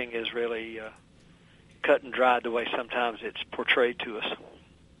nothing is really cut and dried the way sometimes it's portrayed to us.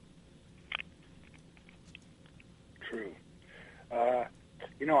 True.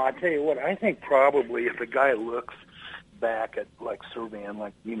 I tell you what, I think probably if a guy looks back at, like, surveying,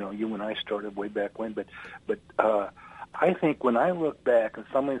 like, you and I started way back when, but I think when I look back and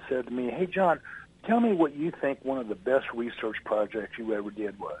somebody said to me, hey, John, tell me what you think one of the best research projects you ever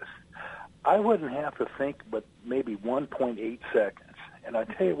did was, I wouldn't have to think but maybe 1.8 seconds. And I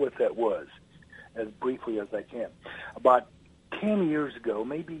tell you what that was, as briefly as I can. About 10 years ago,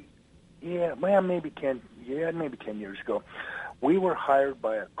 maybe 10 years ago, we were hired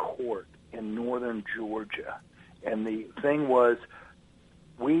by a court in northern Georgia. And the thing was,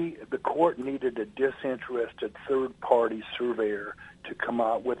 the court needed a disinterested third-party surveyor to come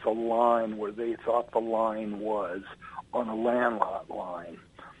out with a line where they thought the line was on a land lot line.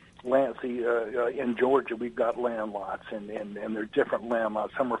 In Georgia, we've got land lots, and they're different land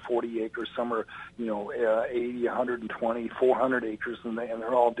lots. Some are 40 acres, some are 80, 120, 400 acres, and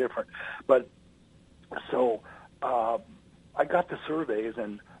they're all different. But so I got the surveys,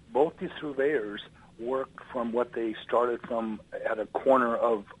 and both the surveyors worked from what they started from at a corner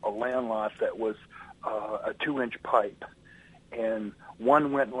of a land lot that was a 2-inch pipe, and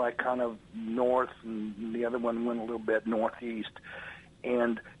one went like kind of north, and the other one went a little bit northeast,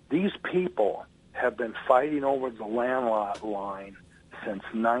 and these people have been fighting over the land lot line since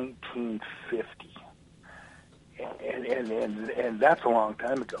 1950. And that's a long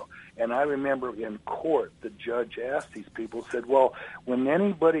time ago. And I remember in court, the judge asked these people, said, well, when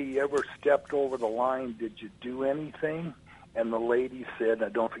anybody ever stepped over the line, did you do anything? And the lady said, now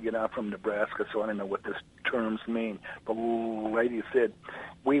don't forget I'm from Nebraska, so I don't know what these terms mean. The lady said,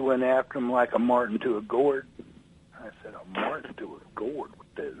 we went after him like a marten to a gourd. I said, a marten to a gourd?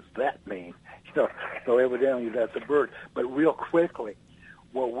 What does that mean? So evidently that's a bird. But real quickly,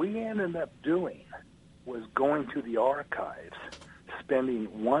 what we ended up doing was going to the archives,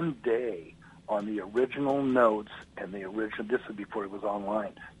 spending one day on the original notes and the original, this was before it was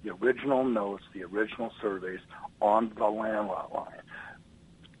online, the original notes, the original surveys on the land lot line.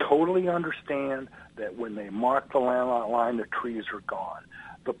 Totally understand that when they mark the land lot line, the trees are gone.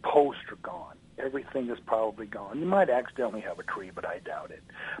 The posts are gone. Everything is probably gone. You might accidentally have a tree, but I doubt it.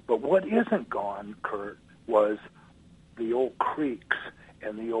 But what isn't gone, Curt, was the old creeks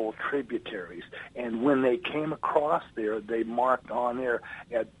and the old tributaries. And when they came across there, they marked on there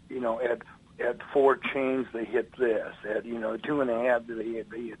at 4 chains they hit this, at 2.5 they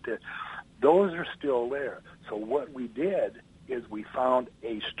hit this. Those are still there. So what we did is we found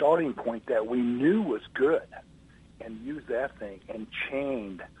a starting point that we knew was good and used that thing and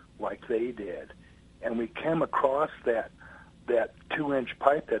chained like they did. And we came across that 2-inch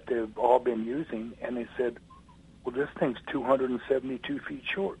pipe that they've all been using, and they said, well, this thing's 272 feet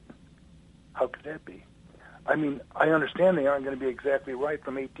short. How could that be? I mean, I understand they aren't going to be exactly right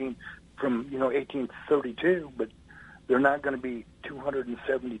from 1832, but they're not going to be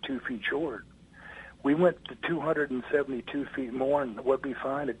 272 feet short. We went to 272 feet more, and what we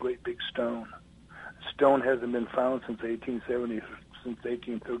find? A great big stone. Stone hasn't been found since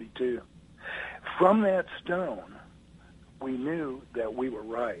 1832. From that stone, we knew that we were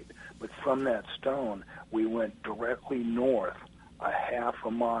right, but from that stone, we went directly north a half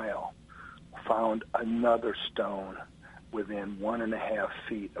a mile, found another stone within 1.5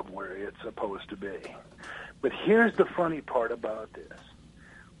 feet of where it's supposed to be. But here's the funny part about this.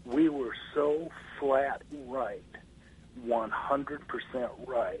 We were so flat right, 100%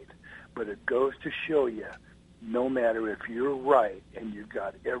 right, but it goes to show you, no matter if you're right and you've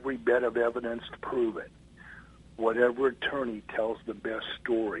got every bit of evidence to prove it, whatever attorney tells the best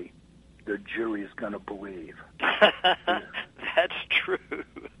story, the jury is going to believe. That's true.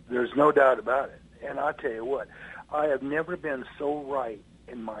 There's no doubt about it. And I'll tell you what, I have never been so right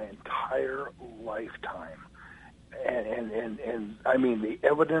in my entire lifetime. And I mean, the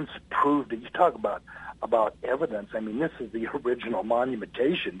evidence proved it. You talk about evidence. I mean, this is the original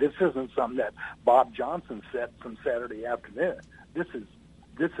monumentation. This isn't something that Bob Johnson said some Saturday afternoon. this is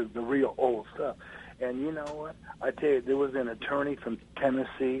the real old stuff. And you know what? I tell you, there was an attorney from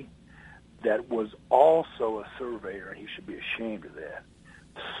Tennessee that was also a surveyor, and he should be ashamed of that,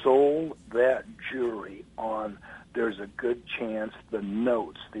 sold that jury on there's a good chance the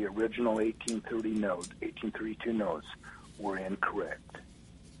notes, the original 1832 notes, were incorrect.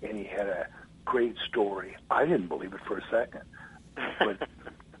 And he had a great story. I didn't believe it for a second. But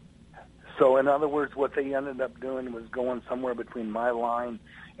so in other words, what they ended up doing was going somewhere between my line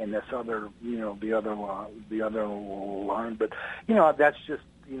and this other, the other line. But, that's just,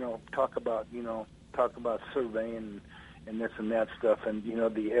 talk about surveying and this and that stuff and,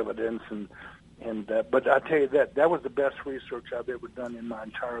 the evidence but I tell you that was the best research I've ever done in my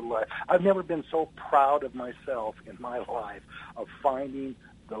entire life. I've never been so proud of myself in my life of finding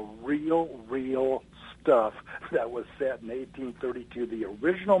the real stuff that was set in 1832, the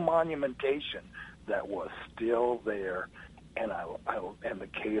original monumentation that was still there, and the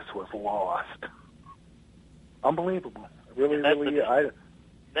case was lost. Unbelievable. Really.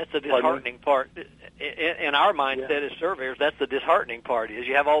 That's the disheartening part. In our mindset as surveyors, that's the disheartening part, is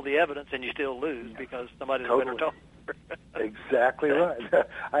you have all the evidence and you still lose because somebody's better told. Exactly right.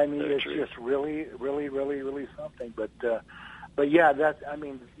 I mean, it's true. Just really something. But yeah, that's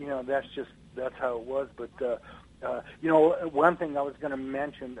how it was. But, one thing I was going to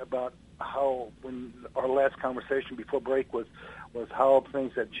mention about how when our last conversation before break was how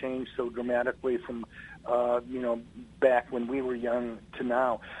things had changed so dramatically from, back when we were young to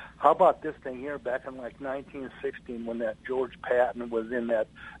now. How about this thing here back in like 1916 when that George Patton was in that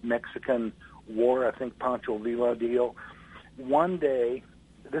Mexican war, I think Pancho Villa deal. One day,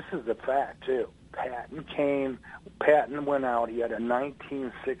 this is a fact too, Patton went out, he had a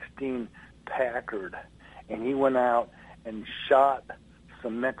 1916 Packard, and he went out and shot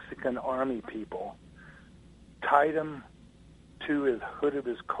some Mexican army people, tied them to his hood of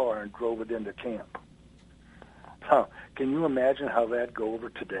his car and drove it into camp. Can you imagine how that'd go over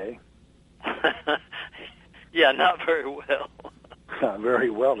today? Yeah, not very well. Not very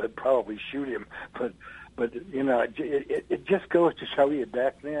well. They'd probably shoot him. But it just goes to show you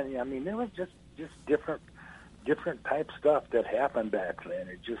back then. I mean, there was just different type stuff that happened back then.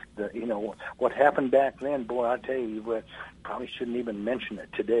 It just what happened back then. Boy, I tell you, probably shouldn't even mention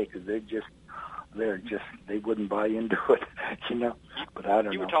it today because they wouldn't buy into it. But I don't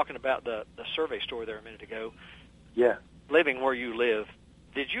know. You were talking about the survey story there a minute ago. Yeah. Living where you live,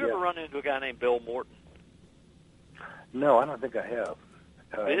 did you ever run into a guy named Bill Morton? No, I don't think I have.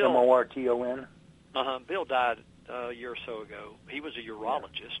 Morton? Bill died a year or so ago. He was a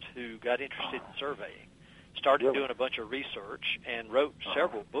urologist who got interested in surveying, started doing a bunch of research, and wrote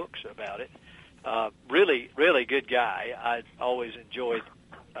several books about it. Really, really good guy. I always enjoyed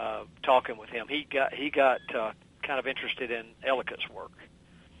talking with him. He got kind of interested in Ellicott's work,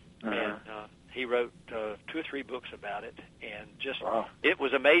 and he wrote 2 or 3 books about it, and just it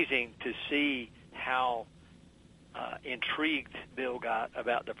was amazing to see how intrigued Bill got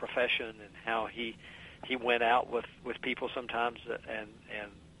about the profession and how he went out with people sometimes and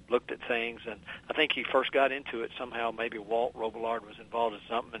looked at things. And I think he first got into it somehow. Maybe Walt Robillard was involved in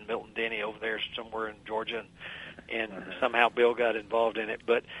something, and Milton Denny over there somewhere in Georgia, and somehow Bill got involved in it.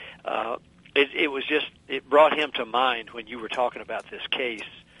 But it brought him to mind when you were talking about this case.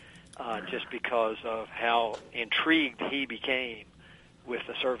 Just because of how intrigued he became with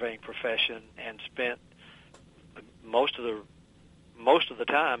the surveying profession and spent most of the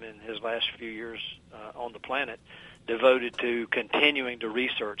time in his last few years on the planet devoted to continuing to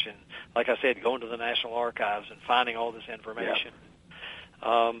research and, like I said, going to the National Archives and finding all this information.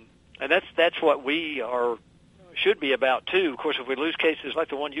 Yeah. And that's what we should be about too. Of course, if we lose cases like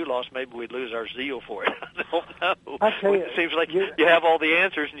the one you lost, maybe we'd lose our zeal for it. I don't know. I tell you, it seems like you have all the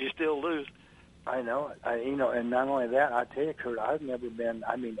answers and you still lose. I know. And not only that, I tell you, Curt, I've never been.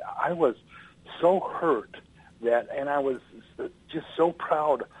 I mean, I was so hurt and I was just so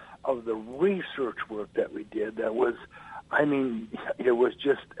proud of the research work that we did. That was, it was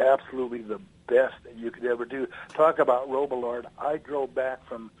just absolutely the best that you could ever do. Talk about Robillard. I drove back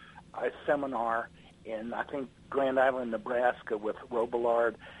from a seminar in, I think, Grand Island, Nebraska, with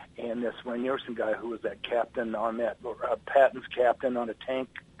Robillard and this Rainierson guy who was that captain on that, Patton's captain on a tank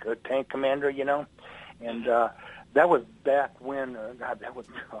commander, and that was back when, that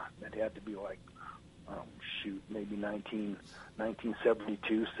had to be like, maybe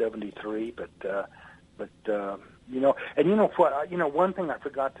 1972, 73, but But you know, and you know what? You know, one thing I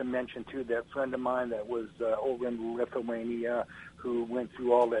forgot to mention too. That friend of mine that was over in Lithuania, who went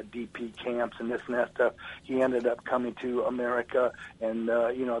through all that DP camps and this and that stuff. He ended up coming to America, and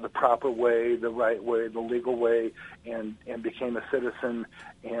you know, the proper way, the right way, the legal way, and became a citizen,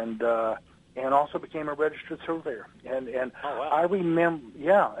 and also became a registered surveyor. And oh, wow. I remember,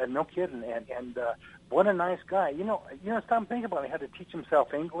 yeah, and no kidding, and what a nice guy. You know, stop thinking about it. He had to teach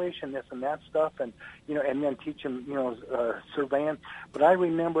himself English and this and that stuff, and you know, and then teach him, you know, surveying. But I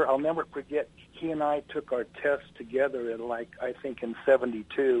remember, I'll never forget. He and I took our tests together in, like, I think in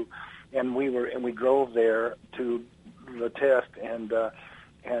 '72, and we drove there to the test,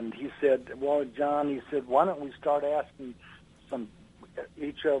 and he said, "Well, John," he said, "why don't we start asking some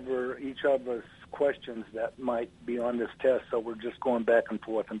each of us questions that might be on this test, so we're just going back and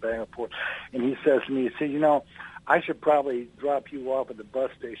forth and back and forth." And he says to me, he said, "You know, I should probably drop you off at the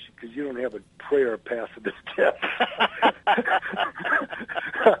bus station because you don't have a prayer passing this test."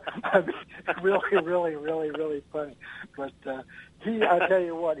 I mean, really funny. But I tell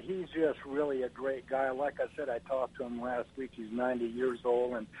you what, he's just really a great guy. Like I said, I talked to him last week. He's 90 years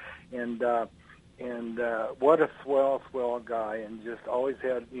old, and what a swell guy, and just always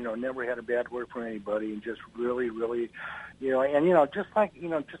had, you know, never had a bad word for anybody, and just really, you know, and just like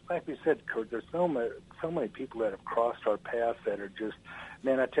we said, Curt, there's so many people that have crossed our paths that are just,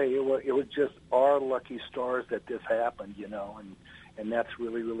 man, I tell you what, it was just our lucky stars that this happened, you know, and that's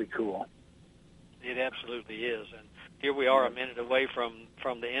really cool. It absolutely is, and here we are a minute away from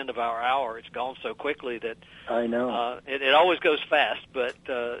the end of our hour. It's gone so quickly that I know it always goes fast, but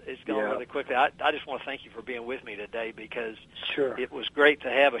it's gone really quickly. I just want to thank you for being with me today, because it was great to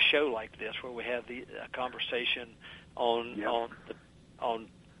have a show like this where we have a conversation on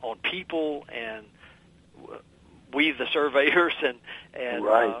people and we the surveyors and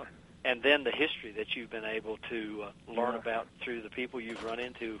then the history that you've been able to learn about through the people you've run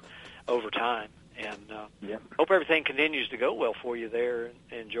into over time. And hope everything continues to go well for you there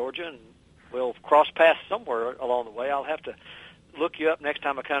in Georgia, and we'll cross paths somewhere along the way. I'll have to look you up next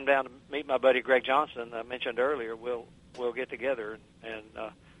time I come down to meet my buddy Greg Johnson I mentioned earlier. We'll get together and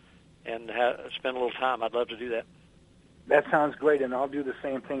spend a little time. I'd love to do that. That sounds great, and I'll do the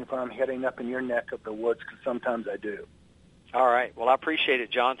same thing if I'm heading up in your neck of the woods, because sometimes I do. All right. Well, I appreciate it,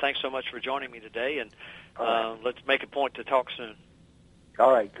 John. Thanks so much for joining me today, and let's make a point to talk soon.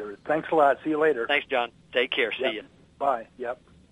 All right, Curt. Thanks a lot. See you later. Thanks, John. Take care. See you. Bye. Yep.